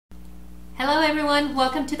Hello everyone,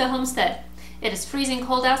 welcome to the homestead. It is freezing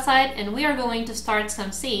cold outside and we are going to start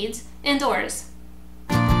some seeds indoors.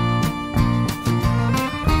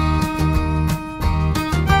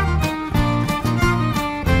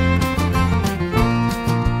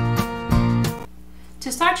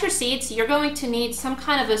 To start your seeds, you're going to need some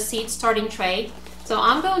kind of a seed starting tray. So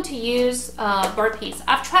I'm going to use Burpees.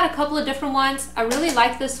 I've tried a couple of different ones. I really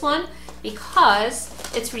like this one because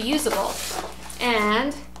it's reusable.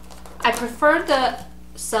 And I prefer the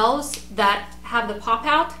cells that have the pop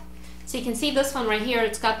out. So you can see this one right here,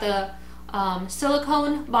 it's got the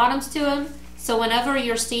silicone bottoms to them. So whenever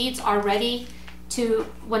your seeds are ready to,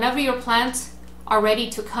 whenever your plants are ready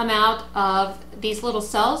to come out of these little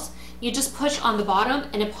cells, you just push on the bottom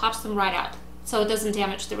and it pops them right out. So it doesn't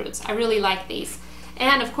damage the roots. I really like these.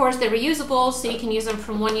 And of course they're reusable, so you can use them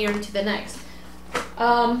from one year to the next.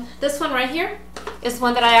 This one right here is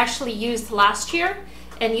one that I actually used last year,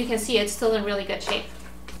 and you can see it's still in really good shape.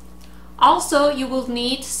 Also, you will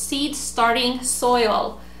need seed starting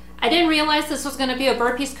soil. I didn't realize this was going to be a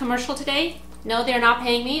Burpees commercial today. No, they're not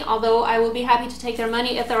paying me, although I will be happy to take their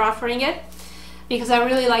money if they're offering it, because I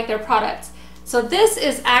really like their products. So this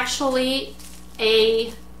is actually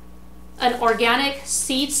an organic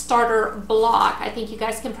seed starter block. I think you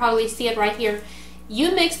guys can probably see it right here.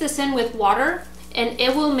 You mix this in with water and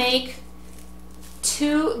it will make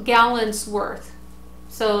 2 gallons worth.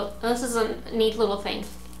 So this is a neat little thing.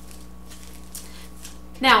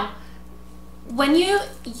 Now, when you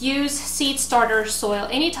use seed starter soil,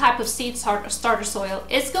 any type of seed starter soil,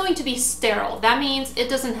 it's going to be sterile. That means it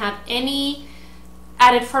doesn't have any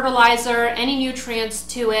added fertilizer, any nutrients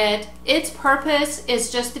to it. Its purpose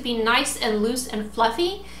is just to be nice and loose and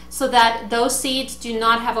fluffy so that those seeds do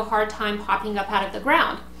not have a hard time popping up out of the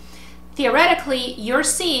ground. Theoretically, your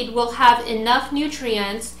seed will have enough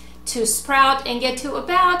nutrients to sprout and get to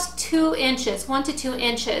about 2 inches, 1 to 2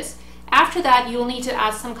 inches. After that, you'll need to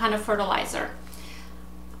add some kind of fertilizer.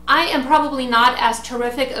 I am probably not as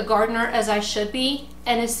terrific a gardener as I should be,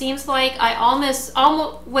 and it seems like I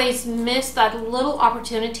always miss that little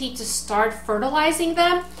opportunity to start fertilizing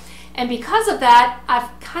them. And because of that,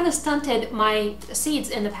 I've kind of stunted my seeds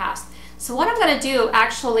in the past. So what I'm going to do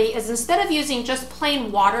actually is, instead of using just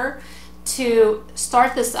plain water to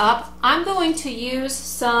start this up, I'm going to use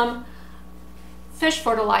some fish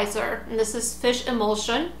fertilizer, and this is fish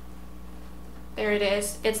emulsion. There it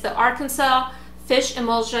is. It's the Arkansas fish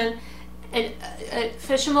emulsion.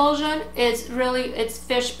 Fish emulsion is really, it's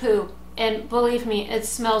fish poo, and believe me, it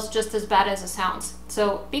smells just as bad as it sounds.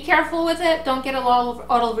 So be careful with it. Don't get it all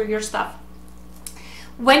over your stuff.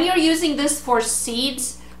 When you're using this for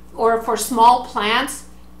seeds or for small plants,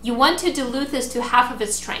 you want to dilute this to half of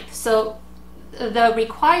its strength. So the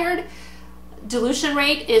required dilution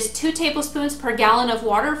rate is 2 tablespoons per gallon of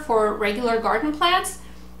water for regular garden plants.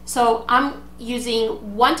 So I'm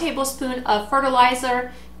using 1 tablespoon of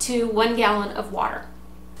fertilizer to 1 gallon of water.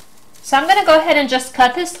 So I'm going to go ahead and just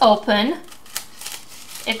cut this open.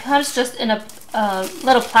 It comes just in a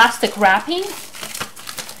little plastic wrapping,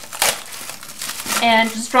 and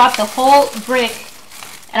just drop the whole brick.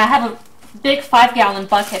 And I have a big 5-gallon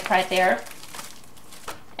bucket right there,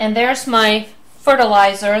 and there's my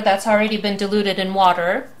fertilizer that's already been diluted in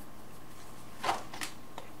water.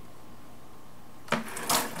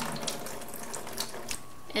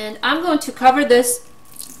 And I'm going to cover this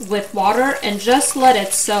with water and just let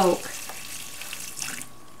it soak.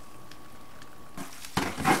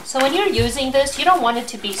 So when you're using this, you don't want it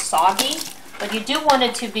to be soggy, but you do want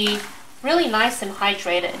it to be really nice and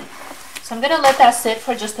hydrated. So I'm going to let that sit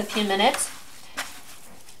for just a few minutes.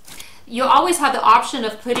 You always have the option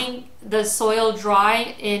of putting the soil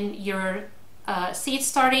dry in your seed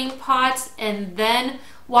starting pots and then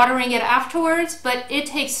watering it afterwards, but it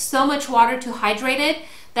takes so much water to hydrate it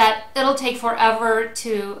that it'll take forever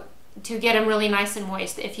to get them really nice and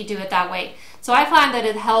moist if you do it that way. So I find that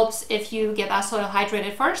it helps if you get that soil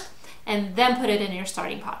hydrated first and then put it in your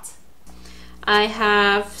starting pots. I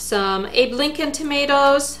have some Abe Lincoln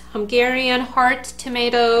tomatoes, Hungarian heart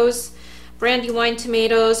tomatoes, Brandywine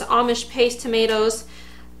tomatoes, Amish paste tomatoes,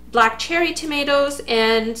 black cherry tomatoes,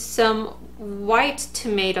 and some white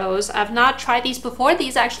tomatoes. I've not tried these before.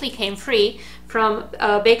 These actually came free from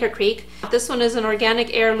Baker Creek. This one is an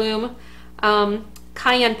organic heirloom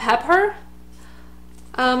cayenne pepper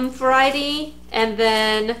variety, and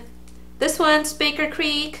then this one's Baker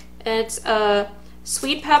Creek. It's a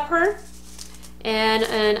sweet pepper and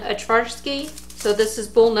an Echvarsky. So this is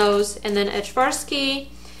bullnose, and then Echvarsky.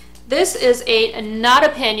 This is a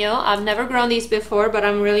jalapeno. I've never grown these before, but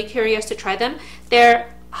I'm really curious to try them.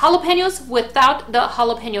 They're jalapenos without the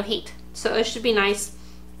jalapeno heat, so it should be nice.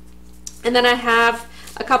 And then I have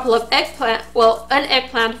a couple of eggplant, well, an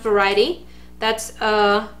eggplant variety. That's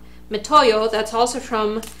Mitoyo, that's also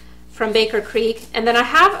from Baker Creek. And then I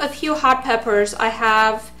have a few hot peppers. I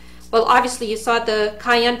have, well, obviously you saw the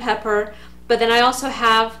cayenne pepper, but then I also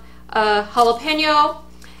have jalapeno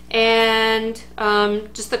and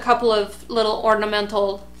just a couple of little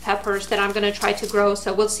ornamental peppers that I'm going to try to grow.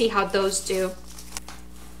 So we'll see how those do.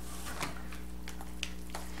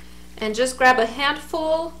 And just grab a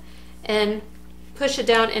handful and push it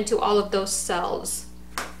down into all of those cells.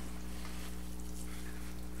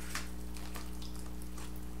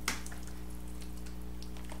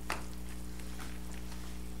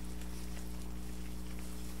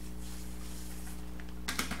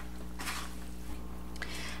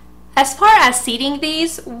 As far as seeding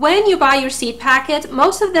these, when you buy your seed packet,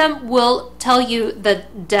 most of them will tell you the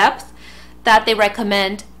depth that they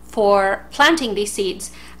recommend for planting these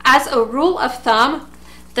seeds. As a rule of thumb,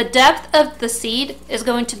 the depth of the seed is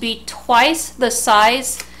going to be twice the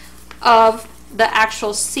size of the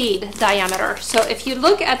actual seed diameter. So if you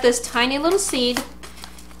look at this tiny little seed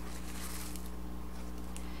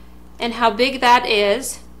and how big that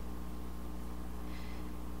is,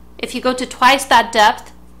 if you go to twice that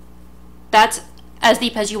depth, that's as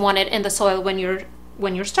deep as you want it in the soil when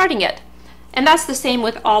you're starting it. And that's the same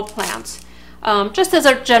with all plants, just as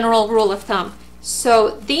a general rule of thumb.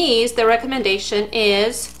 So these, the recommendation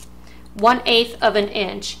is 1/8 of an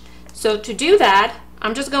inch. So to do that,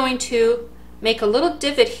 I'm just going to make a little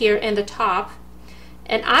divot here in the top,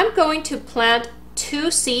 and I'm going to plant 2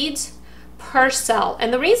 seeds per cell.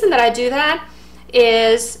 And the reason that I do that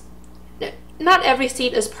is not every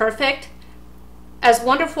seed is perfect. As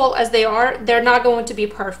wonderful as they are, they're not going to be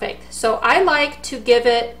perfect. So I like to give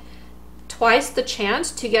it twice the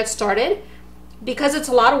chance to get started, because it's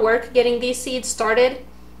a lot of work getting these seeds started.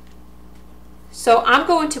 So I'm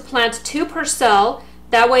going to plant 2 per cell.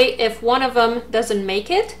 That way, if one of them doesn't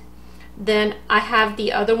make it, then I have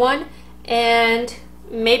the other one, and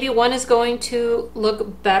maybe one is going to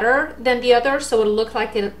look better than the other, so it'll look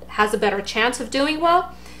like it has a better chance of doing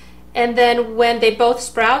well. And then when they both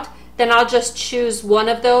sprout, then I'll just choose one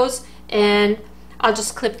of those and I'll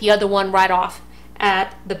just clip the other one right off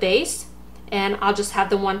at the base, and I'll just have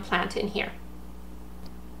the one plant in here.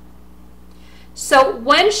 So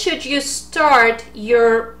when should you start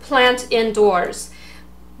your plant indoors?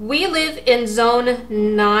 We live in zone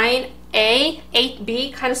 9A,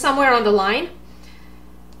 8B, kind of somewhere on the line.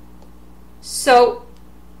 So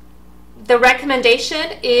the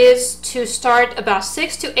recommendation is to start about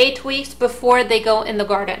 6 to 8 weeks before they go in the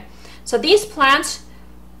garden. So these plants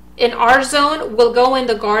in our zone will go in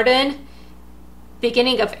the garden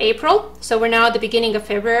beginning of April. So we're now at the beginning of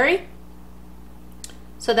February.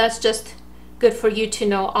 So that's just good for you to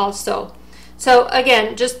know also. So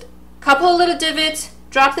again, just a couple of little divots,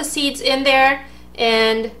 drop the seeds in there,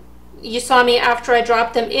 and you saw me after I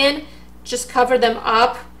dropped them in, just cover them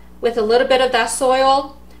up with a little bit of that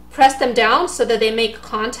soil, press them down so that they make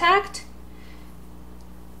contact,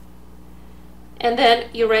 and then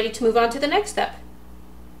you're ready to move on to the next step.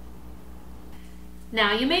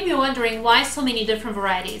 Now you may be wondering why so many different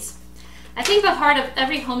varieties. I think the heart of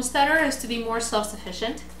every homesteader is to be more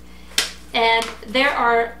self-sufficient, and there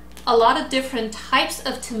are a lot of different types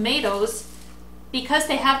of tomatoes because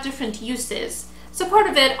they have different uses. So part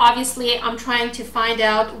of it, obviously, I'm trying to find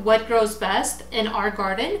out what grows best in our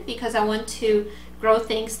garden, because I want to grow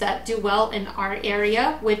things that do well in our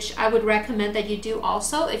area, which I would recommend that you do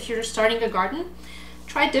also if you're starting a garden.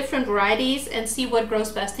 Try different varieties and see what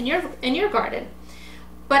grows best in your garden.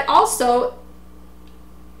 But also,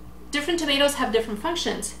 different tomatoes have different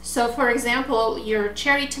functions. So for example, your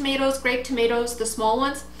cherry tomatoes, grape tomatoes, the small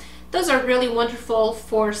ones, those are really wonderful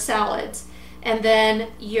for salads. And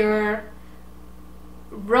then your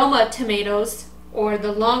Roma tomatoes, or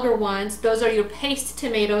the longer ones, those are your paste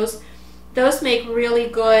tomatoes. Those make really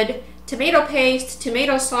good tomato paste,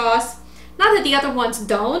 tomato sauce. Not that the other ones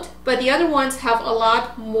don't, but the other ones have a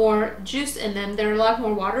lot more juice in them. They're a lot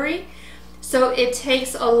more watery. So it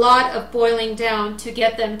takes a lot of boiling down to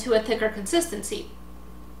get them to a thicker consistency.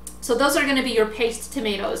 So those are going to be your paste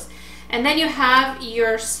tomatoes. And then you have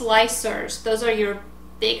your slicers. Those are your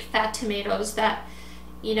big fat tomatoes that,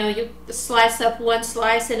 you know, you slice up one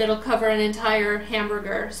slice and it'll cover an entire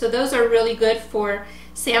hamburger. So those are really good for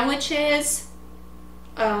sandwiches,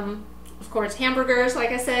 of course hamburgers,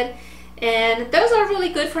 like I said, and those are really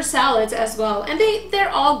good for salads as well. And they're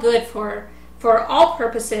all good for all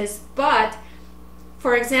purposes. But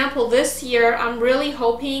for example, this year I'm really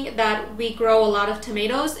hoping that we grow a lot of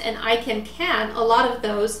tomatoes, and I can a lot of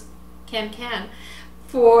those,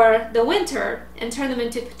 for the winter and turn them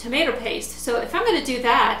into tomato paste. So if I'm going to do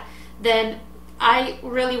that, then I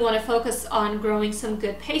really want to focus on growing some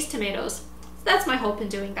good paste tomatoes. So that's my hope in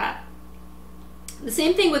doing that. The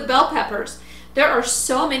same thing with bell peppers. There are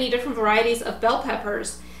so many different varieties of bell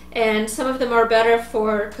peppers, and some of them are better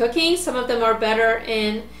for cooking, some of them are better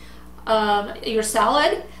in your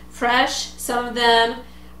salad, fresh, some of them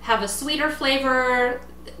have a sweeter flavor,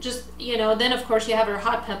 just, you know, then of course you have your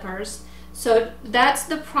hot peppers. So that's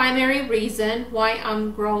the primary reason why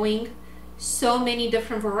I'm growing so many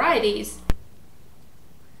different varieties.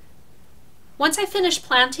 Once I finished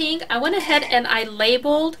planting, I went ahead and I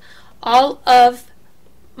labeled all of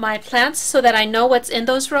my plants so that I know what's in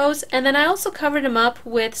those rows, and then I also covered them up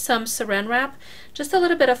with some saran wrap, just a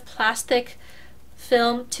little bit of plastic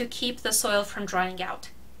film to keep the soil from drying out.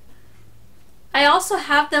 I also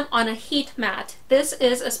have them on a heat mat. This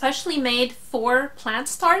is especially made for plant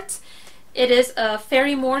starts. It is a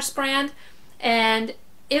Fairy Morse brand, and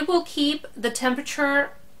it will keep the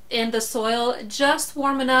temperature in the soil just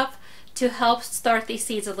warm enough to help start these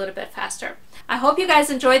seeds a little bit faster. I hope you guys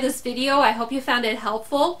enjoyed this video. I hope you found it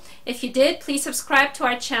helpful. If you did, please subscribe to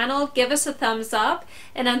our channel, give us a thumbs up,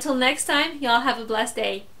 and until next time, y'all have a blessed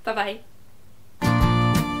day. Bye-bye.